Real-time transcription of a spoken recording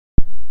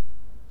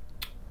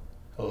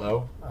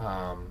Hello,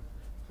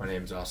 my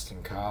name is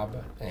Austin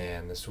Cobb,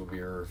 and this will be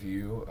a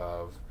review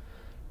of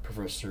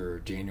Professor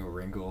Daniel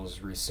Ringel's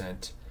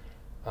recent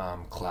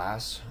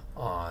class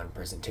on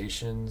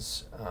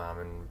presentations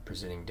and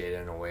presenting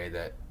data in a way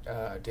that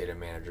data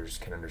managers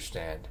can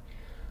understand.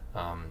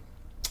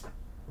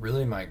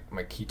 Really, my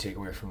key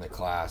takeaway from the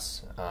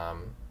class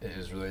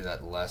is really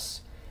that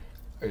less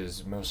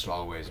is most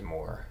always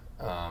more.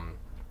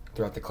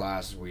 Throughout the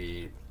class,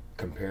 we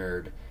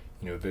compared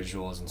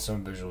visuals, and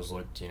some visuals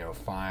looked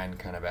fine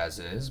kind of as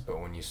is,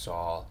 but when you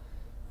saw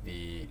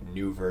the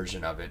new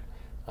version of it,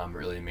 it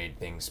really made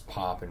things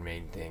pop and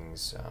made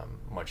things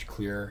much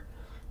clearer.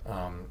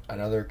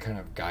 Another kind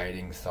of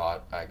guiding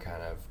thought I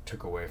kind of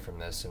took away from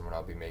this, and when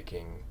I'll be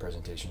making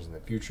presentations in the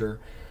future,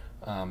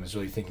 is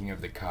really thinking of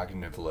the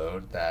cognitive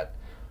load that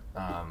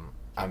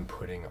I'm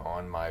putting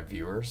on my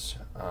viewers.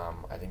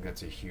 I think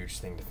that's a huge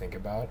thing to think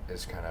about,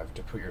 is kind of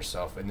to put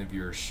yourself in the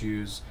viewer's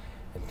shoes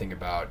and think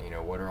about,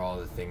 what are all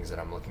the things that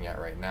I'm looking at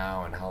right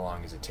now and how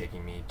long is it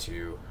taking me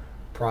to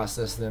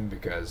process them,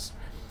 because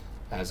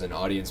as an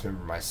audience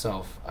member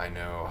myself, I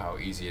know how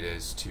easy it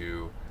is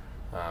to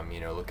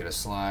look at a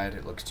slide,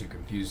 it looks too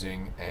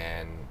confusing,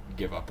 and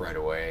give up right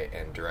away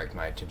and direct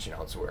my attention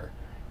elsewhere.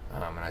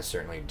 And I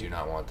certainly do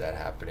not want that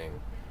happening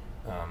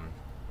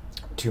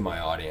to my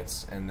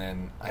audience. And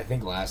then I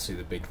think lastly,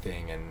 the big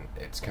thing, and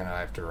it's kind of I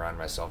have to remind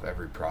myself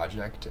every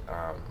project,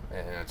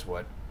 and it's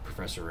what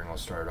Professor Ringel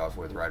started off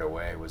with right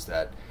away, was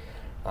that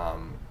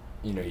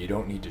you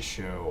don't need to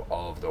show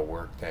all of the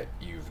work that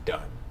you've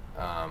done,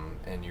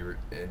 and you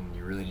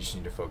really just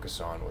need to focus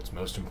on what's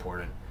most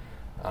important,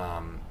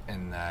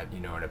 and that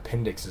an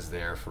appendix is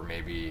there for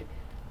maybe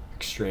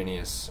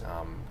extraneous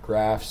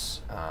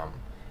graphs,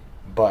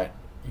 but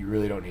you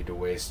really don't need to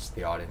waste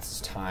the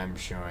audience's time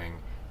showing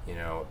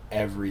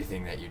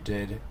everything that you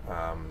did.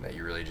 That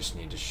you really just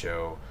need to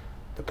show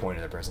the point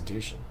of the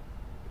presentation.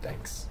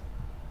 Thanks.